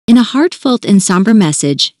a heartfelt and somber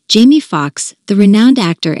message, Jamie Foxx, the renowned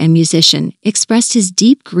actor and musician, expressed his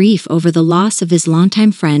deep grief over the loss of his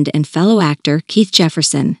longtime friend and fellow actor, Keith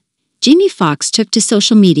Jefferson. Jamie Foxx took to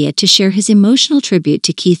social media to share his emotional tribute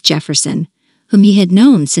to Keith Jefferson, whom he had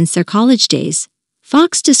known since their college days.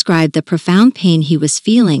 Foxx described the profound pain he was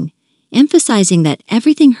feeling, emphasizing that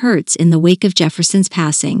everything hurts in the wake of Jefferson's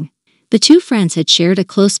passing. The two friends had shared a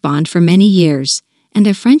close bond for many years, and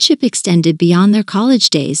their friendship extended beyond their college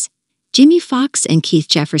days. Jamie Foxx and Keith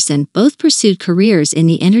Jefferson both pursued careers in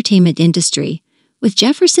the entertainment industry, with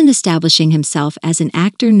Jefferson establishing himself as an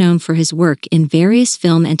actor known for his work in various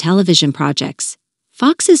film and television projects.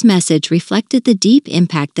 Foxx's message reflected the deep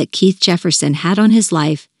impact that Keith Jefferson had on his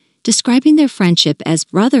life, describing their friendship as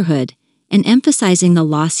brotherhood and emphasizing the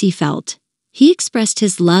loss he felt. He expressed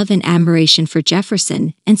his love and admiration for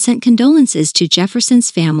Jefferson and sent condolences to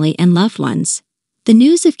Jefferson's family and loved ones. The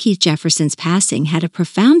news of Keith Jefferson's passing had a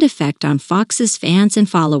profound effect on Foxx's fans and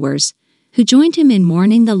followers, who joined him in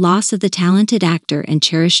mourning the loss of the talented actor and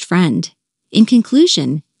cherished friend. In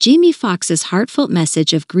conclusion, Jamie Foxx's heartfelt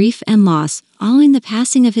message of grief and loss following the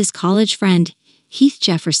passing of his college friend, Keith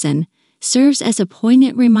Jefferson, serves as a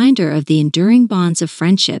poignant reminder of the enduring bonds of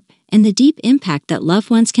friendship and the deep impact that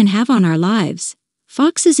loved ones can have on our lives.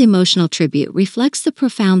 Foxx's emotional tribute reflects the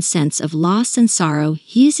profound sense of loss and sorrow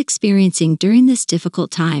he is experiencing during this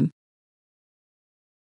difficult time.